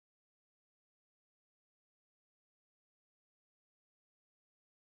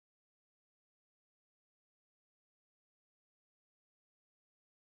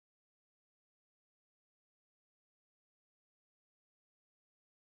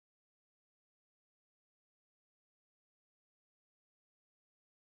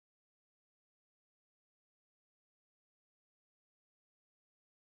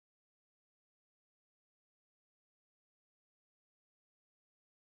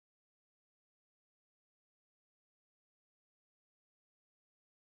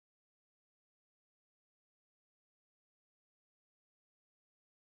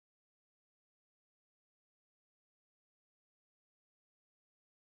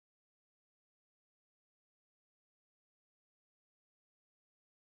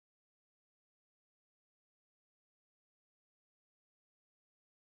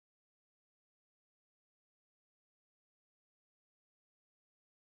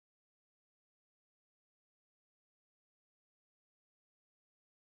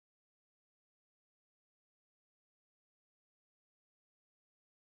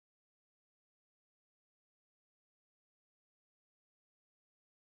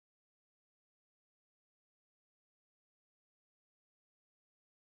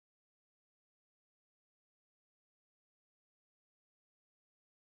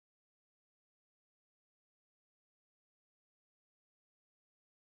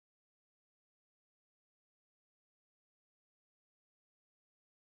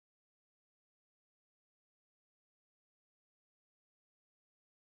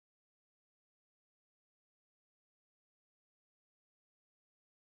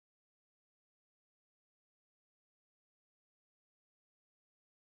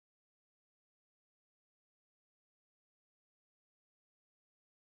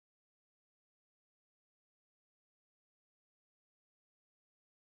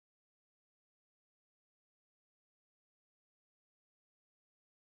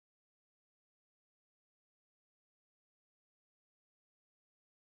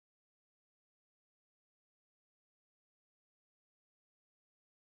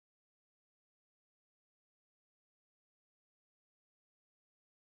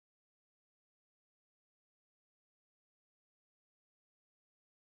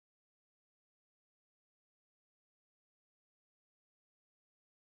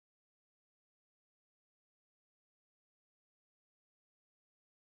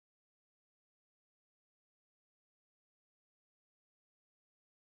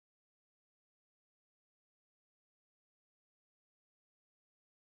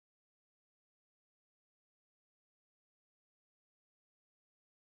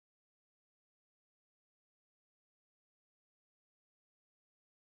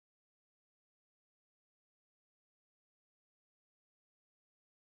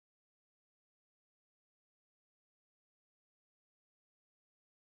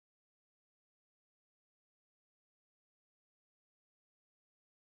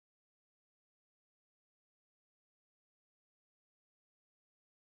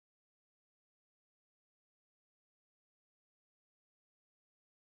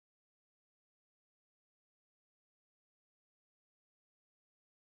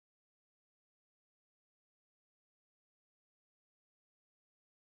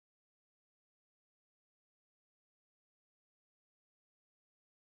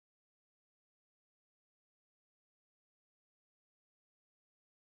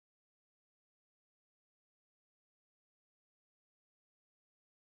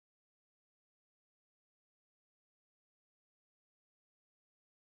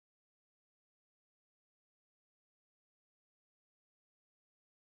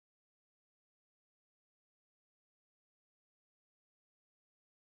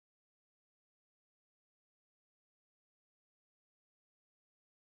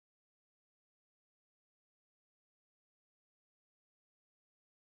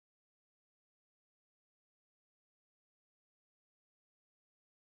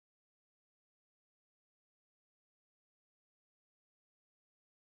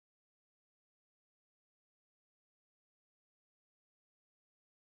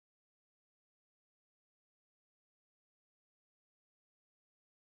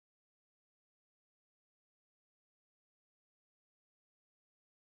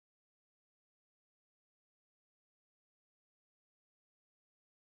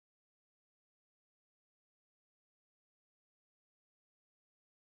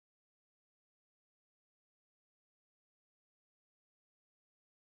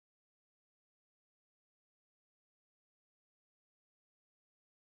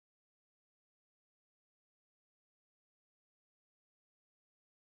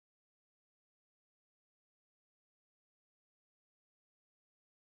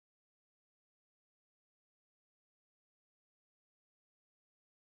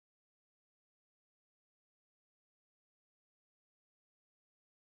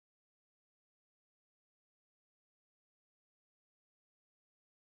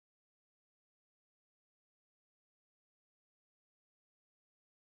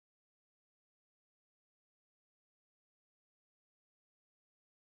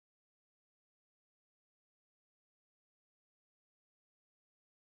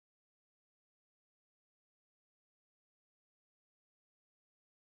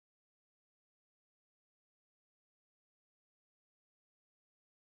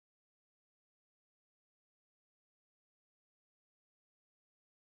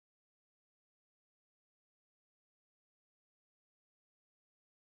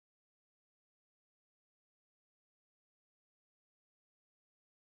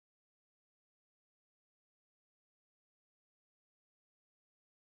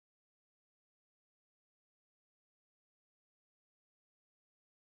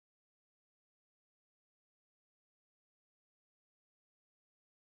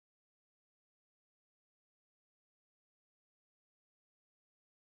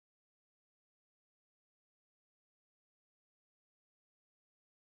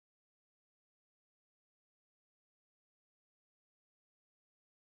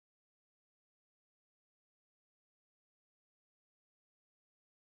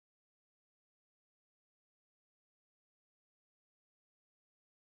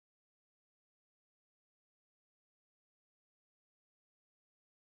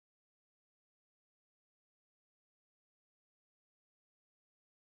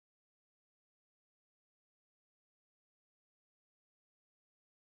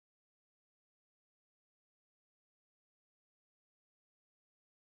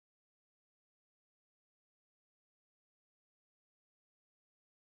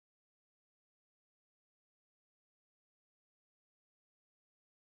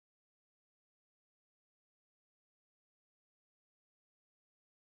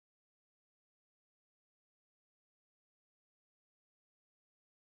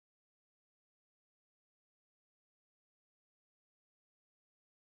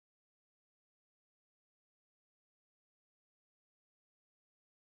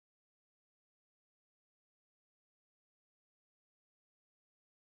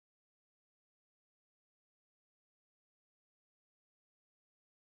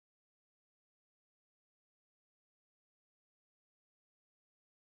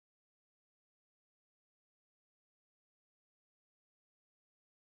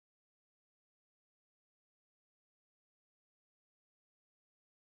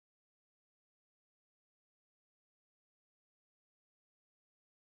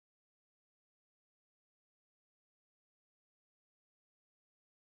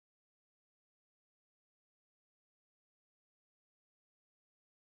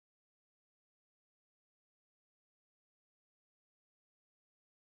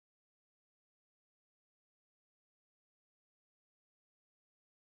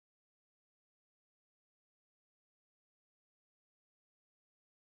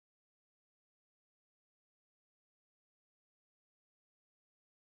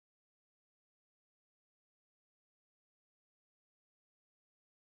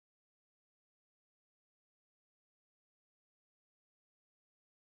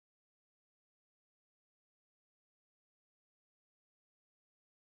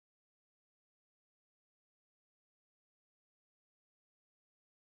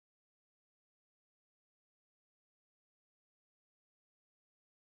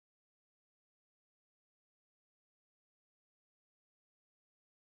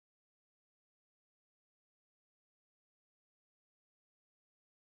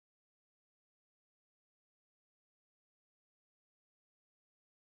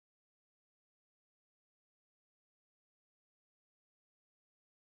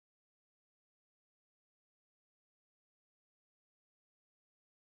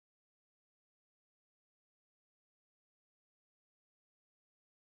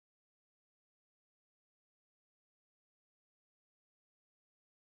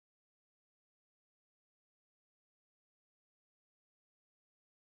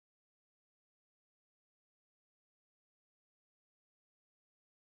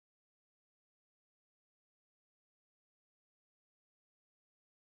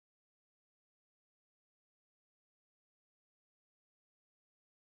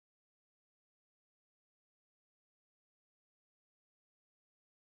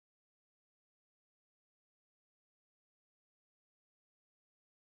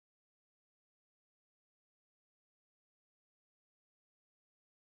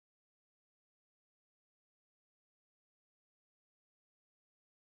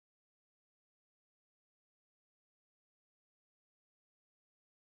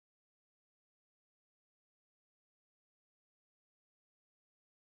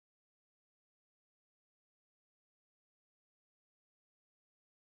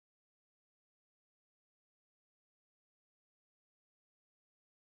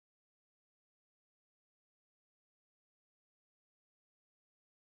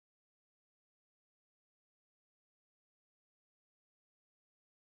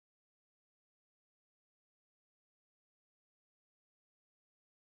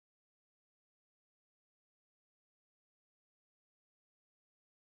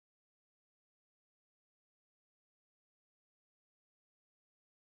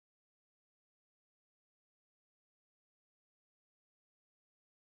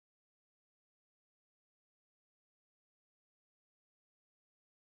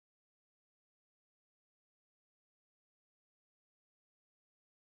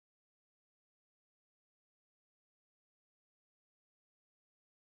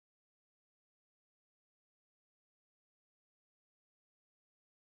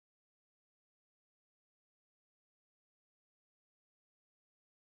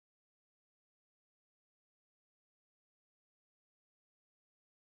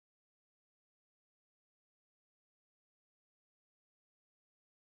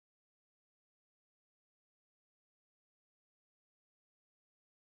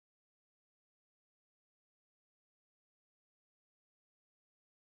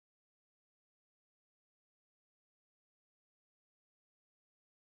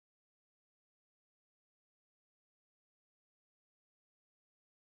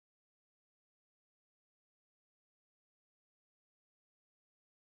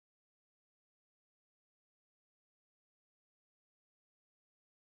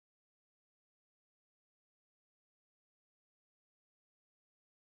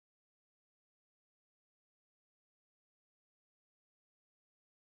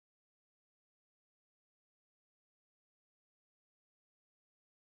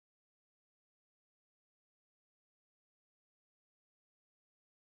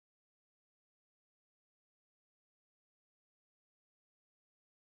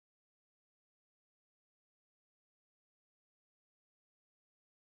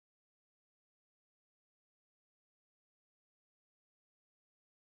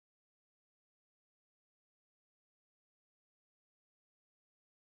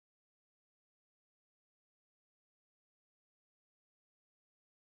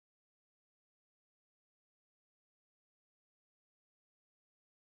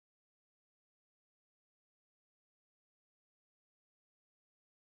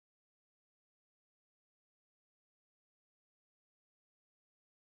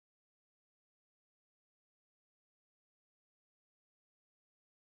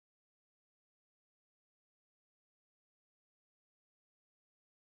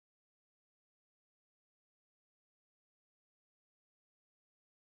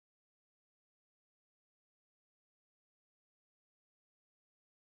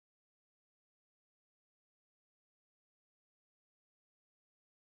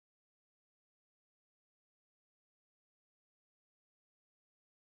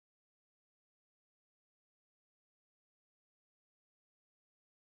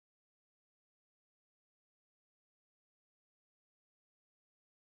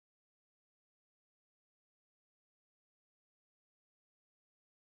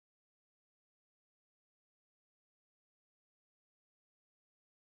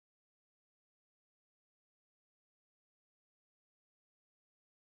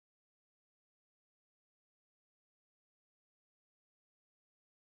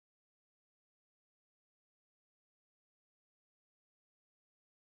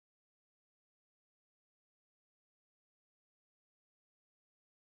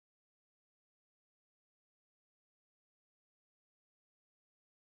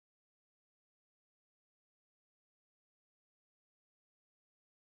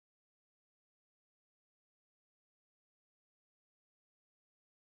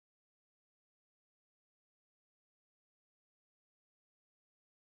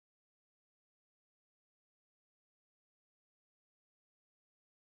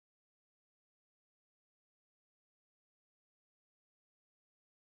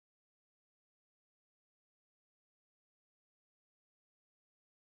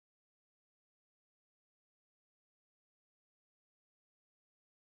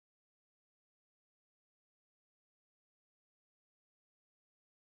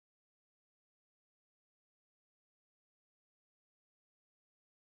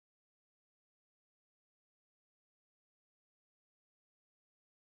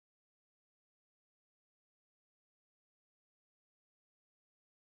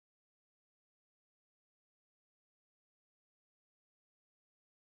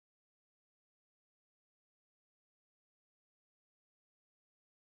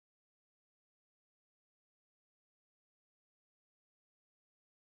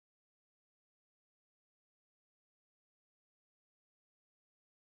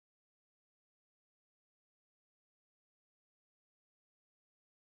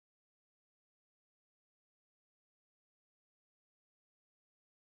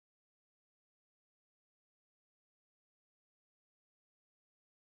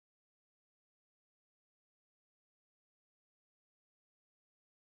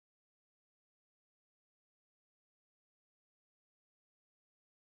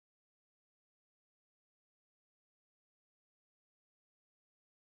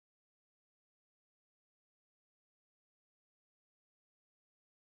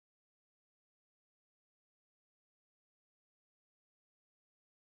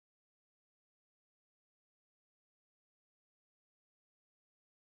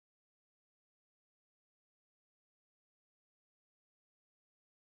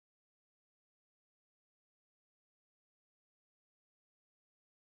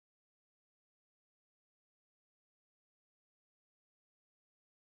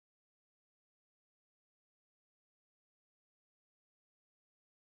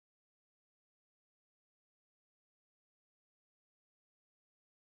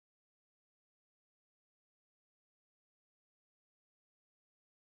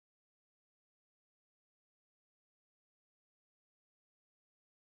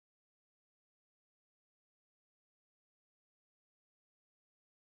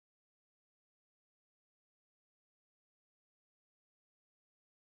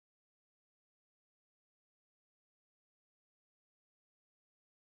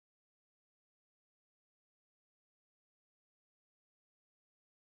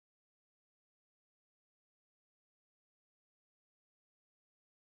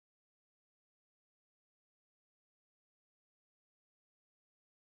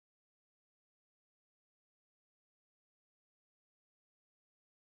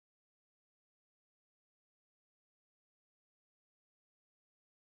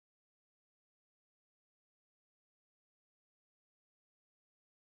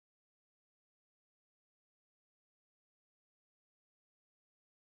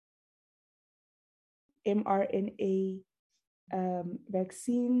mRNA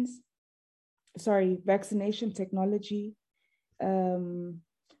vaccination technology,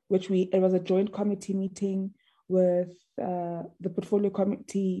 it was a joint committee meeting with the Portfolio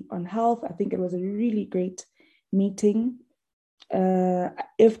Committee on Health. I think it was a really great meeting.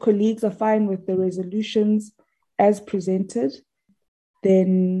 If colleagues are fine with the resolutions as presented,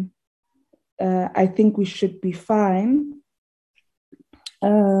 then I think we should be fine.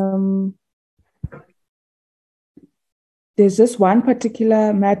 There's just one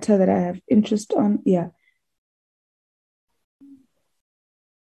particular matter that I have interest on. Yeah.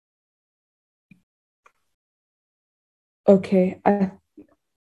 Okay.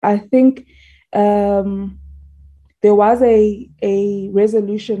 I think there was a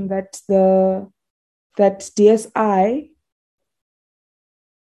resolution that DSI,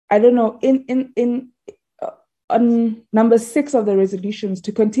 I don't know, on number 6 of the resolutions,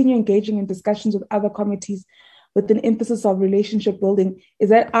 to continue engaging in discussions with other committees with an emphasis of relationship building.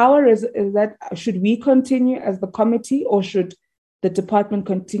 Should we continue as the committee, or should the department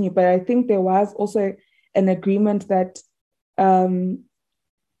continue? But I think there was also an agreement that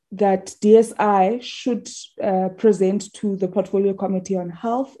DSI should present to the Portfolio Committee on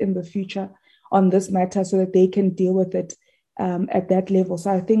Health in the future on this matter, so that they can deal with it at that level.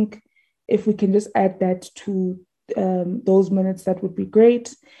 So I think if we can just add that to those minutes, that would be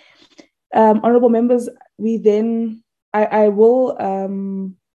great. Honorable members, I will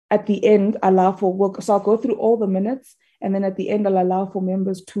at the end allow for, so I'll go through all the minutes, and then at the end I'll allow for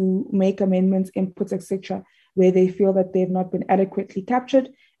members to make amendments, inputs, etc., where they feel that they've not been adequately captured,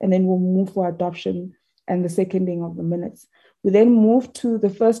 and then we'll move for adoption and the seconding of the minutes. We then move to the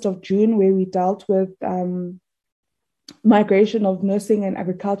 1st of June, where we dealt with migration of nursing and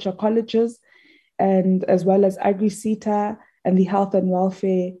agriculture colleges, and as well as Agri-CETA and the health and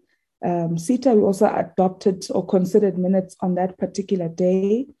welfare CETA. We also adopted or considered minutes on that particular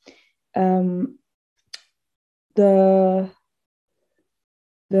day. The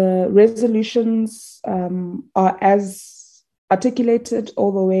resolutions are as articulated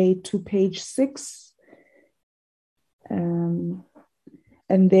all the way to page 6. And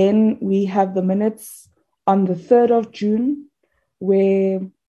then we have the minutes on the 3rd of June, where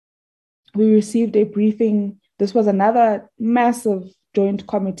we received a briefing. This was another massive joint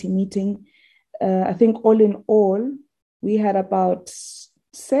committee meeting. I think all in all, we had about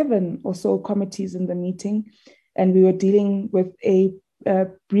 7 or so committees in the meeting, and we were dealing with a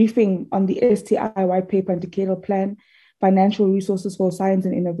briefing on the STI white paper and decadal plan, financial resources for science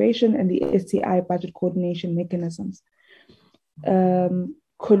and innovation, and the STI budget coordination mechanisms.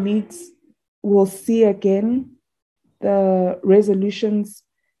 Colleagues will see again the resolutions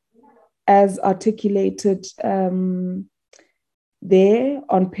as articulated there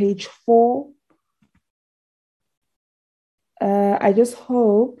on page 4. I just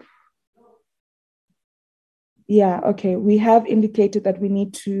hope, we have indicated that we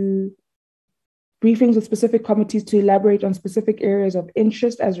need to briefings with specific committees to elaborate on specific areas of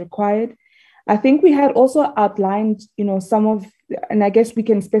interest as required. I think we had also outlined, some of, and I guess we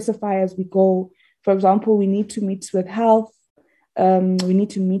can specify as we go. For example, we need to meet with health. We need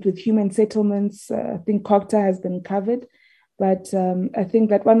to meet with human settlements. I think COGTA has been covered, but I think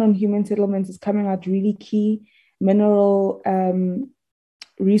that one on human settlements is coming out really key. Mineral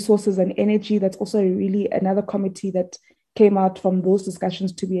resources and energy, that's also really another committee that came out from those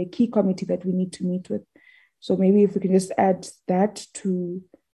discussions to be a key committee that we need to meet with. So maybe if we can just add that to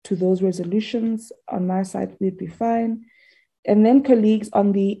those resolutions on my side, we'd be fine. And then, colleagues,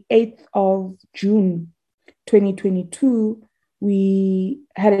 on the 8th of June, 2022, we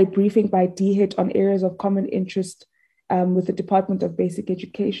had a briefing by DHET on areas of common interest with the Department of Basic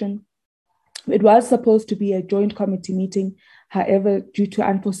Education. It was supposed to be a joint committee meeting. However, due to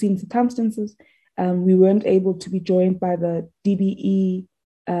unforeseen circumstances, we weren't able to be joined by the DBE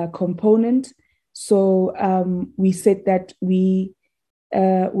component. So we said that we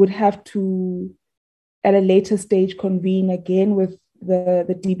would have to, at a later stage, convene again with the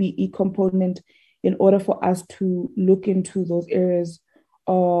DBE component in order for us to look into those areas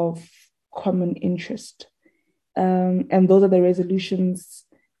of common interest. And those are the resolutions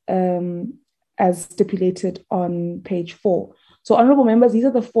as stipulated on page 4. So, honorable members, these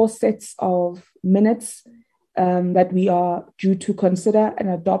are the 4 sets of minutes that we are due to consider and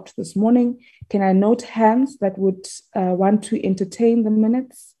adopt this morning. Can I note hands that would want to entertain the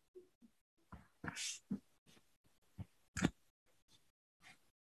minutes?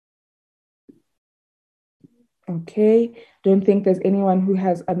 Okay, don't think there's anyone who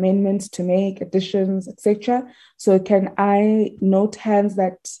has amendments to make, additions, etc. So can I note hands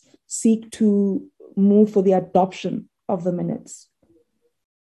that seek to move for the adoption of the minutes.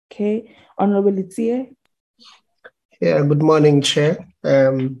 Okay, Honorable Litsie. Yeah, good morning, Chair.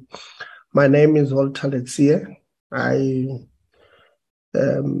 My name is Walter Letsie. I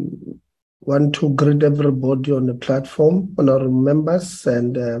want to greet everybody on the platform, honorable members,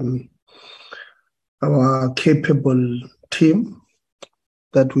 and our capable team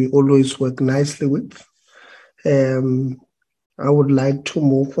that we always work nicely with. I would like to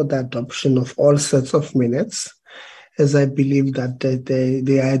move for the adoption of all sets of minutes, as I believe that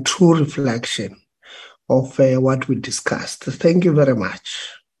they are a true reflection of what we discussed. Thank you very much.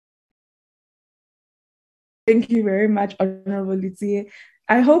 Thank you very much, Honorable Litsie.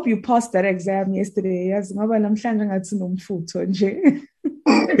 I hope you passed that exam yesterday. Yes,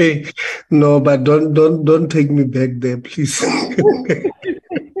 Hey, no, but don't take me back there, please.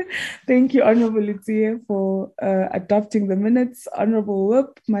 Thank you, Honorable Litsie, for adopting the minutes. Honorable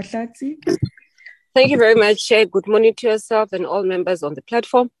Whip Mahlati. Thank you very much, Chair. Good morning to yourself and all members on the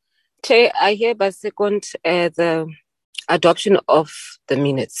platform. Chair, I hereby second the adoption of the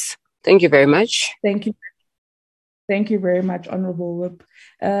minutes. Thank you very much. Thank you. Thank you very much, Honorable Whip.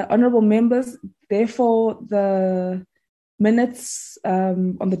 Honorable members, therefore, the minutes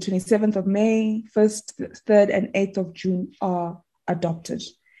on the 27th of May, 1st, 3rd, and 8th of June are adopted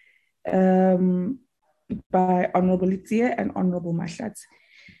by Honorable Litsie and Honorable Mahlatsi.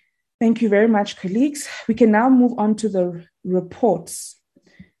 Thank you very much, colleagues. We can now move on to the reports,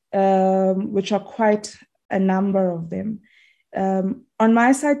 which are quite a number of them. On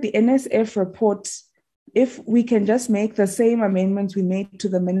my side, the NSF report, if we can just make the same amendments we made to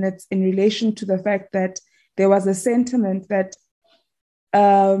the minutes in relation to the fact that there was a sentiment that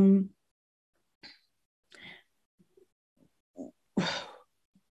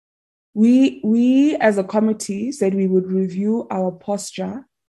we as a committee said we would review our posture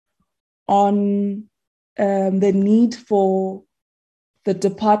on the need for the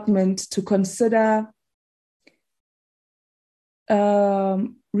department to consider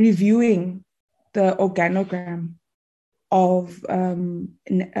reviewing the organogram of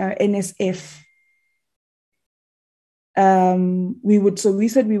NSF. We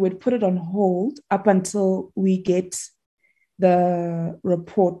said we would put it on hold up until we get the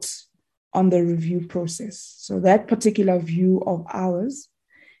report on the review process. So that particular view of ours,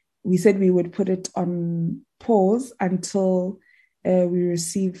 we said we would put it on pause until we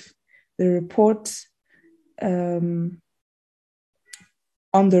receive the report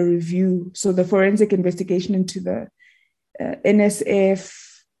on the review. So the forensic investigation into the NSF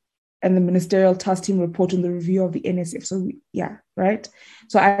and the ministerial task team report on the review of the NSF. So right.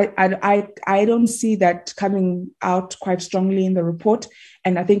 So I don't see that coming out quite strongly in the report.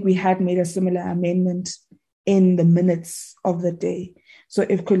 And I think we had made a similar amendment in the minutes of the day. So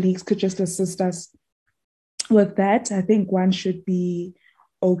if colleagues could just assist us with that, I think one should be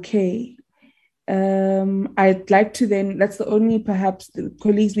okay. I'd like to then, that's the only perhaps the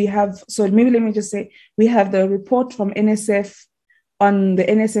colleagues we have. So maybe let me just say, we have the report from NSF on the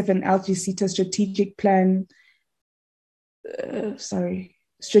NSF and LGCTA strategic plan,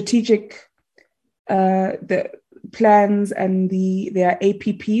 the plans and their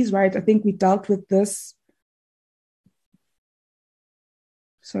APPs, right? I think we dealt with this.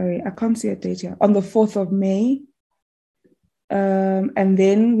 Sorry, I can't see a date here. On the 4th of May. And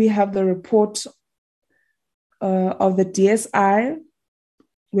then we have the report of the DSI,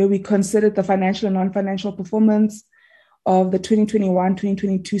 where we considered the financial and non-financial performance of the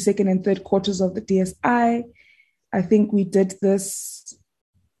 2021-2022 second and third quarters of the DSI. I think we did this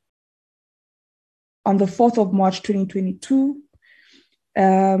on the 4th of March, 2022.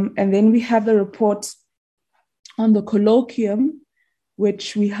 And then we have the report on the colloquium,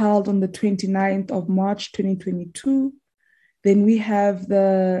 which we held on the 29th of March, 2022. Then we have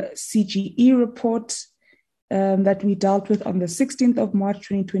the CGE report that we dealt with on the 16th of March,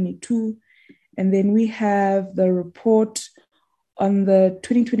 2022. And then we have the report on the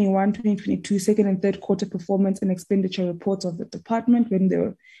 2021-2022 second and third quarter performance and expenditure reports of the department. When they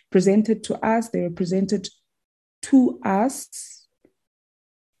were presented to us,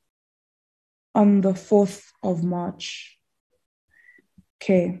 on the 4th of March.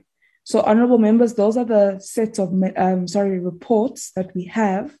 Okay. So, honorable members, those are the sets of reports that we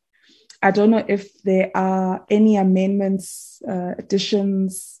have. I don't know if there are any amendments,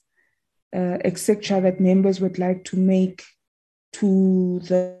 additions, etc., that members would like to make to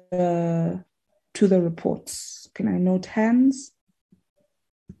the reports. Can I note hands?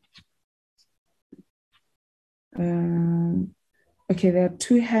 Okay, there are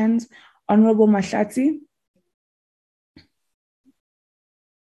 2 hands. Honorable Mahlatsi.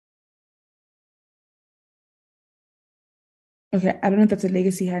 Okay, I don't know if that's a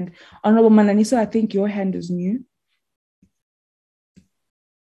legacy hand. Honorable Mananiso, I think your hand is new.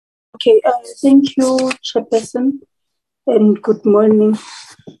 Okay, thank you, Chairperson, and good morning.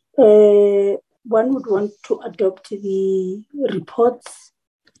 One would want to adopt the reports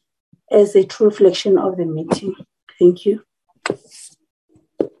as a true reflection of the meeting. Thank you.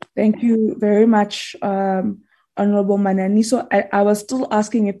 Thank you very much, Honorable Mananiso. I was still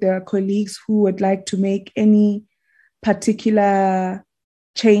asking if there are colleagues who would like to make any particular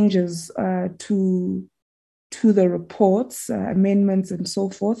changes to the reports, amendments, and so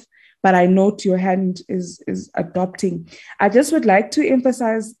forth. But I note your hand is adopting. I just would like to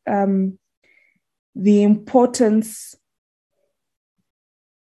emphasize the importance.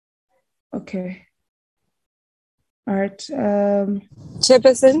 Okay. All right.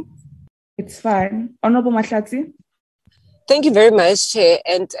 Chairperson? It's fine. Honorable Mahlatsi? Thank you very much, Chair,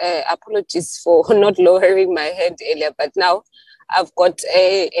 and apologies for not lowering my hand earlier, but now I've got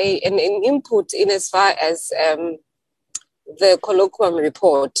an input in as far as the colloquium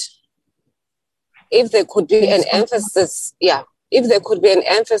report. If there could be an emphasis, if there could be an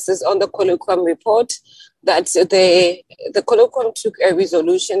emphasis on the colloquium report, that the colloquium took a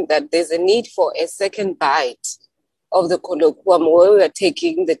resolution that there's a need for a second bite of the colloquium where we are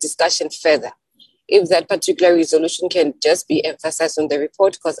taking the discussion further. If that particular resolution can just be emphasized on the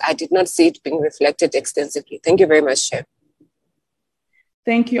report, because I did not see it being reflected extensively. Thank you very much, Chair.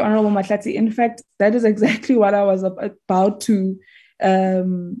 Thank you, Honorable Mahlatsi. In fact, that is exactly what I was about to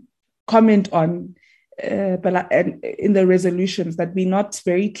comment on, but in the resolutions, that we're not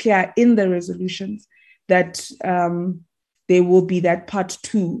very clear in the resolutions that there will be that part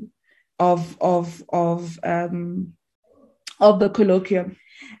 2 of the colloquium.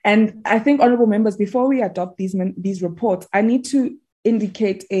 And I think, honorable members, before we adopt these reports, I need to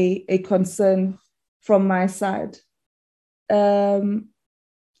indicate a concern from my side. There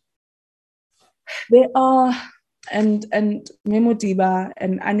are, and Memodiba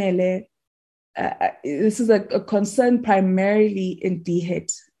and Anele, this is a concern primarily in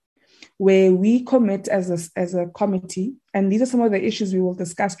DHET, where we commit as a committee, and these are some of the issues we will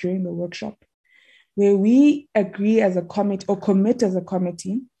discuss during the workshop, where we agree as a committee or commit as a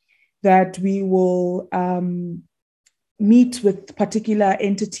committee that we will meet with particular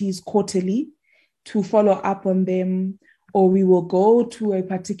entities quarterly to follow up on them, or we will go to a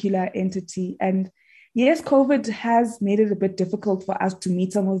particular entity. And yes, COVID has made it a bit difficult for us to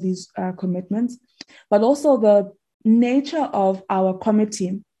meet some of these commitments, but also the nature of our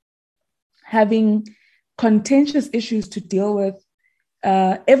committee having contentious issues to deal with,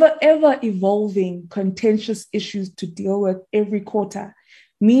 ever evolving contentious issues to deal with every quarter,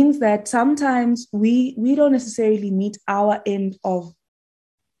 means that sometimes we don't necessarily meet our end of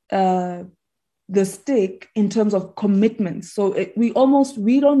the stick in terms of commitments. So we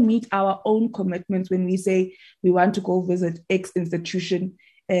don't meet our own commitments when we say we want to go visit X institution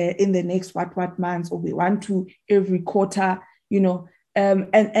in the next what months, or we want to every quarter, and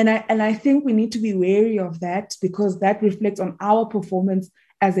I think we need to be wary of that, because that reflects on our performance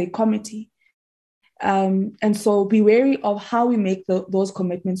as a committee. And so be wary of how we make those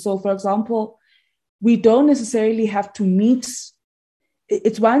commitments. So, for example, we don't necessarily have to meet.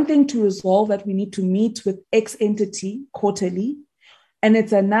 It's one thing to resolve that we need to meet with X entity quarterly, and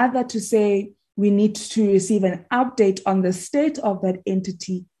it's another to say we need to receive an update on the state of that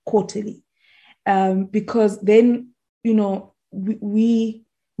entity quarterly, because then, we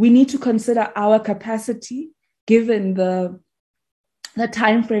need to consider our capacity given the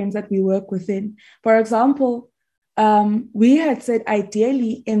timeframes that we work within. For example, we had said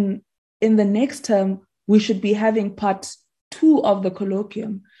ideally in the next term we should be having part 2 of the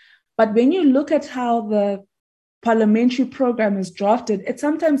colloquium. But when you look at how the parliamentary program is drafted, it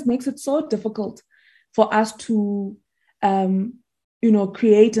sometimes makes it so difficult for us to,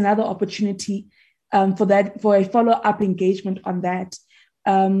 create another opportunity for a follow-up engagement on that.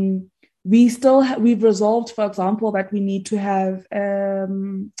 We've resolved, for example, that we need to have,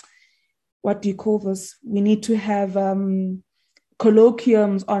 we need to have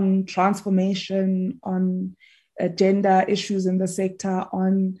colloquiums on transformation, on gender issues in the sector,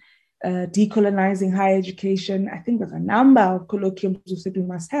 on decolonizing higher education. I think there's a number of colloquiums we said we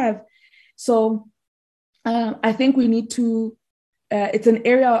must have. So I think we need to, it's an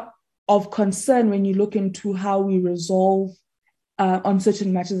area of concern when you look into how we resolve on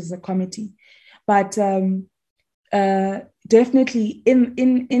certain matters as a committee. But definitely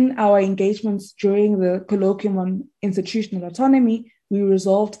in our engagements during the colloquium on institutional autonomy, we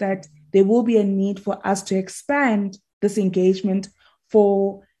resolved that there will be a need for us to expand this engagement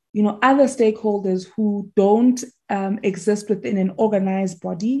for other stakeholders who don't exist within an organized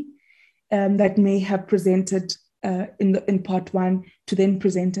body that may have presented in part one to then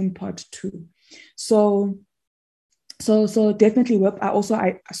present in part two. So definitely work.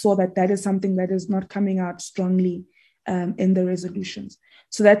 I saw that is something that is not coming out strongly in the resolutions.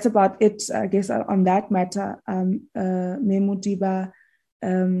 So that's about it, I guess, on that matter. Memudiba,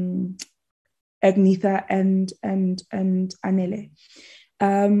 Agnetha, and Anele.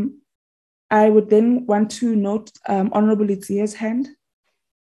 I would then want to note Honorable Itzie's hand.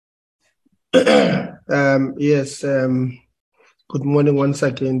 Yes. Good morning once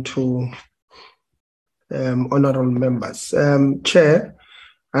again to honorable members. Chair,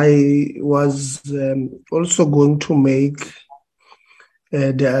 I was also going to make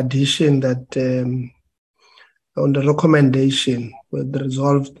the addition that on the recommendation with the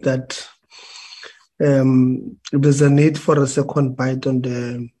resolve that there's a need for a second bite on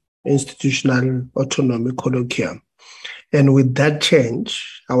the institutional autonomy colloquium. And with that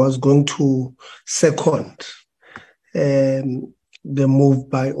change, I was going to second the move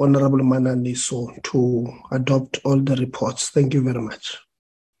by Honorable Mananiso to adopt all the reports. Thank you very much.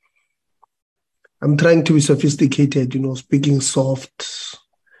 I'm trying to be sophisticated, speaking soft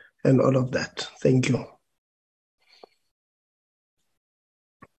and all of that. Thank you.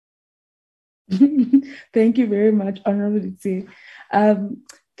 Thank you very much, Honorable Itzie.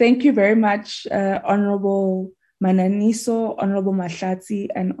 Thank you very much, Honorable Mananiso, Honorable Mahlatsi,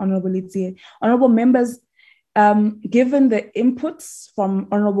 and Honorable Itzie. Honorable members, given the inputs from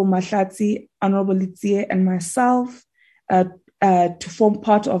Honorable Mahlatsi, Honorable Itzie, and myself to form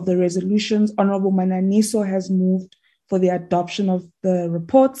part of the resolutions, Honorable Mananiso has moved for the adoption of the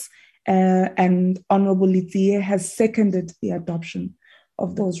reports, and Honorable Itzie has seconded the adoption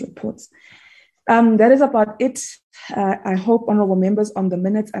of those reports. That is about it. I hope, honorable members, on the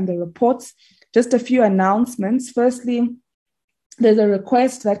minutes and the reports. Just a few announcements. Firstly, there's a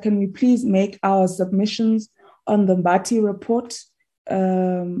request that can we please make our submissions on the Mbati report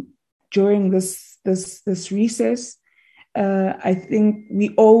during this recess. I think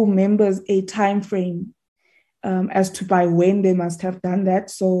we owe members a time frame as to by when they must have done that.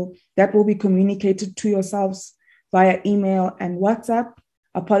 So that will be communicated to yourselves via email and WhatsApp.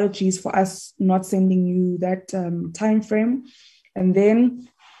 Apologies for us not sending you that time frame. And then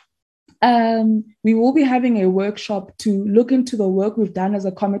we will be having a workshop to look into the work we've done as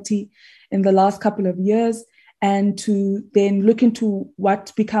a committee in the last couple of years, and to then look into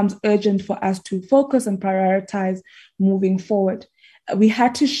what becomes urgent for us to focus and prioritize moving forward. We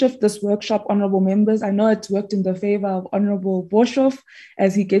had to shift this workshop, honorable members. I know it's worked in the favor of Honorable Boshoff,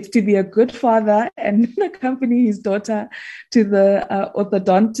 as he gets to be a good father and accompany his daughter to the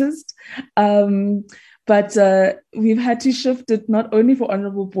orthodontist. But we've had to shift it not only for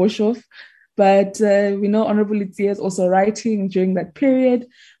Honorable Boshoff, but we know Honorable Itzie is also writing during that period,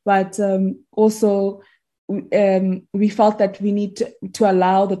 but also we felt that we need to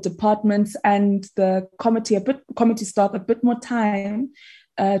allow the departments and the committee staff a bit more time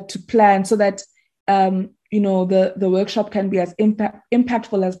to plan, so that the workshop can be as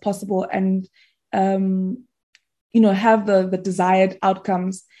impactful as possible, and have the desired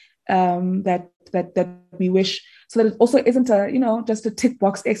outcomes that we wish, so that it also isn't just a tick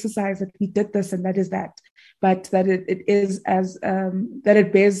box exercise that we did this and that is that, but that it is as that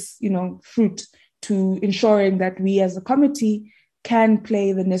it bears fruit to ensuring that we as a committee can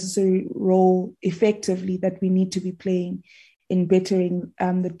play the necessary role effectively that we need to be playing in bettering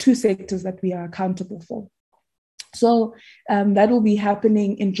the two sectors that we are accountable for. So that will be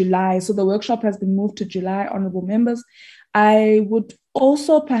happening in July. So the workshop has been moved to July, honorable members. I would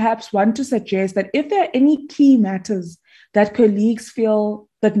also perhaps want to suggest that if there are any key matters that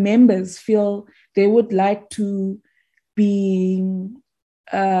members feel they would like to be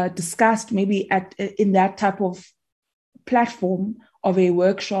discussed maybe in that type of platform of a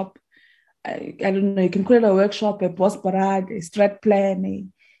workshop, I don't know, you can call it a workshop, a boss barag, a strat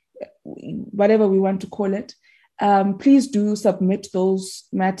plan, whatever we want to call it, please do submit those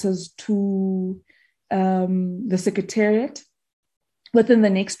matters to the Secretariat within the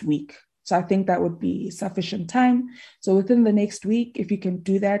next week. So I think that would be sufficient time. So within the next week, if you can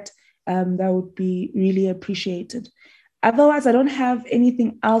do that, that would be really appreciated. Otherwise, I don't have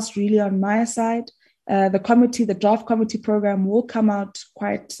anything else really on my side. The draft committee program will come out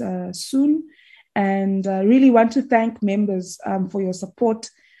quite soon. And I really want to thank members for your support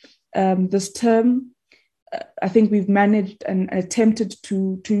this term. I think we've managed and attempted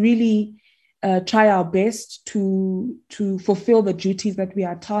to really try our best to fulfill the duties that we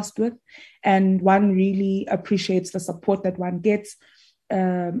are tasked with. And one really appreciates the support that one gets.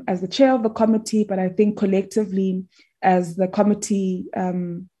 as the chair of the committee, but I think collectively as the committee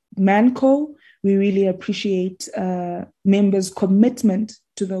ManCo, we really appreciate members' commitment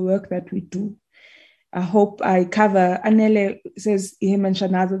to the work that we do. I hope I cover, Anele says him and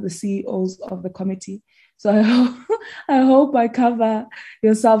Shanaza, the CEOs of the committee. So I hope I cover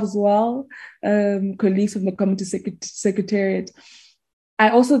yourself as well, colleagues from the committee secretariat. I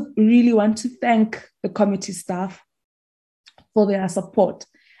also really want to thank the committee staff for their support.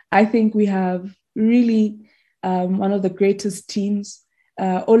 I think we have really one of the greatest teams,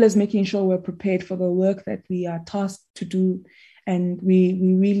 always making sure we're prepared for the work that we are tasked to do. And we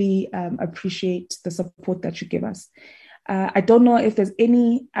really appreciate the support that you give us. I don't know if there's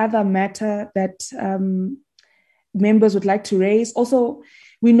any other matter that members would like to raise. Also,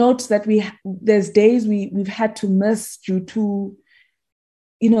 we note that there's days we've had to miss due to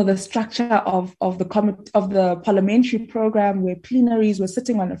the structure of the parliamentary program, where plenaries were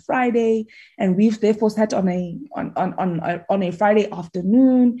sitting on a Friday, and we've therefore sat on a Friday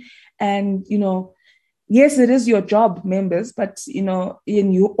afternoon. And yes, it is your job, members, but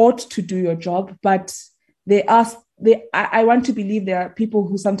and you ought to do your job. But I want to believe there are people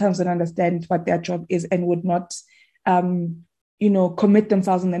who sometimes don't understand what their job is and would not, commit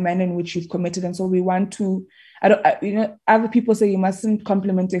themselves in the manner in which you've committed. And so we want to. Other people say you mustn't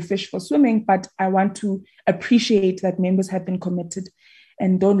compliment a fish for swimming, but I want to appreciate that members have been committed,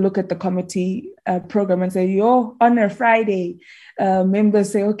 and don't look at the committee program and say, "You're on a Friday."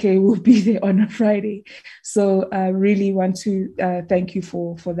 Members say, "Okay, we'll be there on a Friday." So I really want to thank you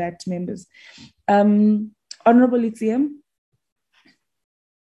for that, members. Honorable Etienne.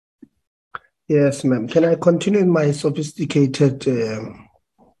 Yes, ma'am. Can I continue in my sophisticated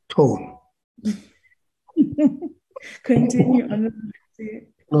tone? Continue, Honorable Etienne.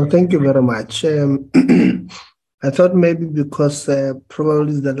 No, thank you very much. I thought maybe because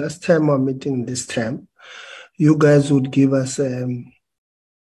probably the last time we're meeting this term, you guys would give us a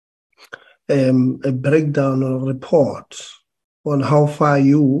breakdown or report on how far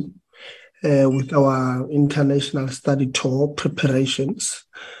you with our international study tour preparations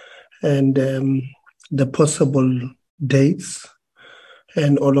and the possible dates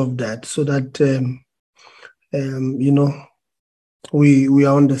and all of that, so that we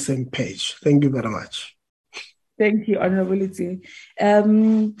are on the same page. Thank you very much. Thank you, Honorable Etienne.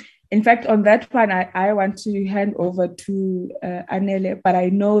 In fact, on that one, I want to hand over to Anele, but I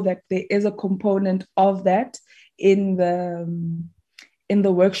know that there is a component of that in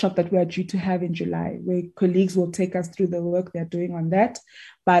the workshop that we are due to have in July, where colleagues will take us through the work they're doing on that.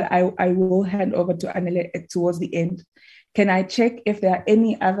 But I will hand over to Anele towards the end. Can I check if there are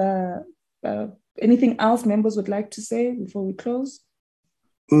any other anything else members would like to say before we close?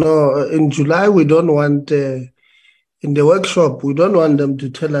 No, in July, we don't want, in the workshop, we don't want them to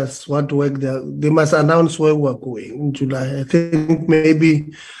tell us what work they must announce where we're going in July. I think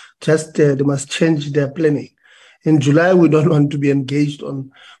maybe just they must change their planning. In July, we don't want to be engaged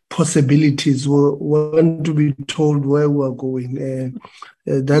on possibilities. We want to be told where we're going.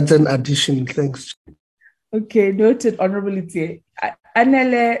 That's an addition. Thanks. Okay, noted, Honorable Etienne.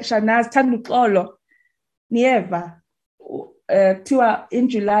 Anele Shanaz Tanuklolo, Nieva. In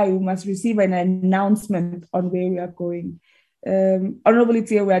July, we must receive an announcement on where we are going. Honorable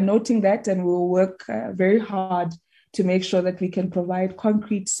Etienne, we are noting that, and we will work very hard to make sure that we can provide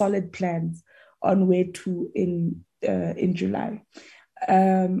concrete, solid plans on where to in July.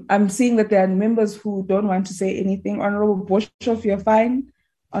 I'm seeing that there are members who don't want to say anything. Honorable Boshoff, you're fine.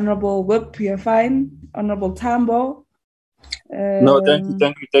 Honorable Whip, you're fine. Honorable Tambo. No,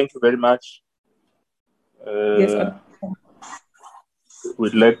 thank you very much. Yes.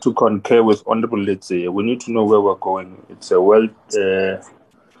 We'd like to concur with Honorable Letze. We need to know where we're going. It's going to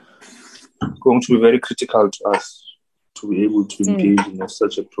be very critical to us to be able to engage in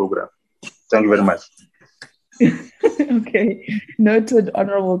such a program. Thank you very much. Okay, noted,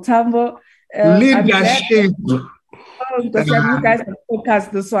 Honorable Tambo. Leadership. You guys have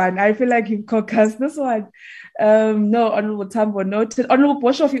caucused this one. I feel like you've caucused this one. No, Honorable Tambo, noted. Honorable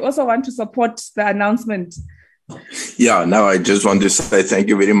Boshoff, you also want to support the announcement. Yeah, now I just want to say thank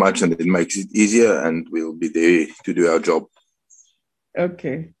you very much, and it makes it easier, and we'll be there to do our job.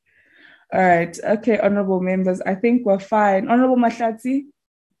 Okay. All right. Okay, honorable members, I think we're fine. Honorable Mahlatsi?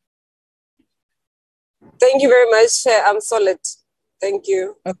 Thank you very much, Chair. I'm solid. Thank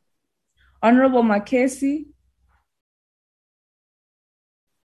you. Okay. Honorable Makesi?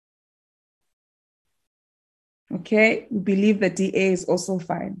 Okay, we believe the DA is also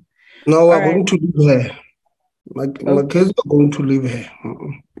fine. No, we're going to leave her. My case, we're going to leave her.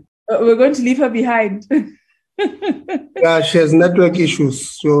 We're going to leave her behind. Yeah, she has network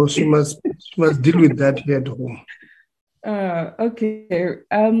issues, so she must deal with that here at home. Okay.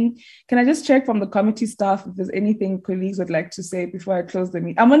 Can I just check from the committee staff if there's anything colleagues would like to say before I close the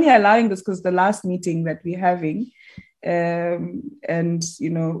meeting? I'm only allowing this because the last meeting that we're having, and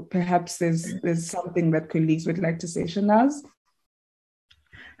perhaps there's something that colleagues would like to say. Shanaz?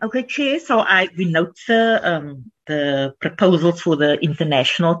 Okay, Chair. So we note the proposals for the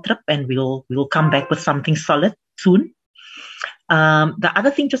international trip, and we'll come back with something solid soon. The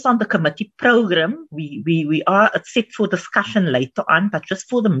other thing, just on the committee program, we are set for discussion later on, but just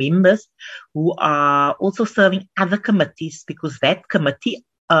for the members who are also serving other committees, because that committee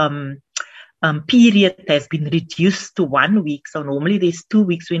period has been reduced to 1 week. So normally there's 2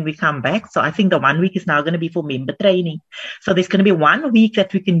 weeks when we come back. So I think the 1 week is now going to be for member training. So there's going to be 1 week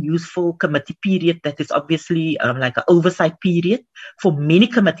that we can use for committee period. That is obviously like an oversight period. For many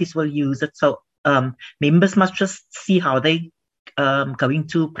committees will use it. So members must just see how they going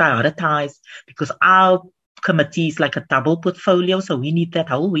to prioritize, because our committee is like a double portfolio, so we need that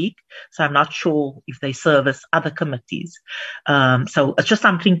whole week. So I'm not sure if they service other committees. So it's just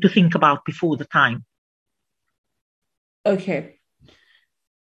something to think about before the time. Okay.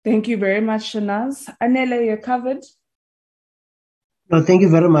 Thank you very much, Shanaz. Anela, you're covered? No, thank you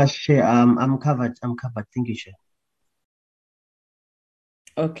very much, Chair. I'm covered. Thank you, Chair.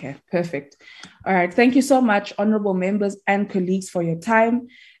 Okay, perfect. All right. Thank you so much, honorable members and colleagues, for your time.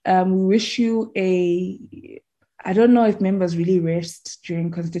 We wish you I don't know if members really rest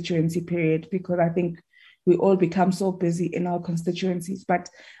during constituency period, because I think we all become so busy in our constituencies. But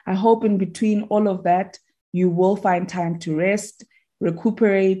I hope in between all of that, you will find time to rest,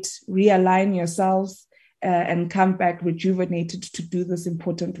 recuperate, realign yourselves, and come back rejuvenated to do this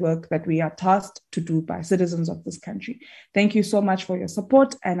important work that we are tasked to do by citizens of this country. Thank you so much for your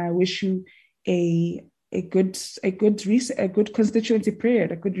support, and I wish you a good constituency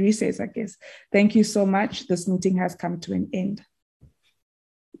period, a good recess, I guess. Thank you so much. This meeting has come to an end.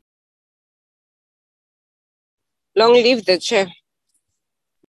 Long live the chair.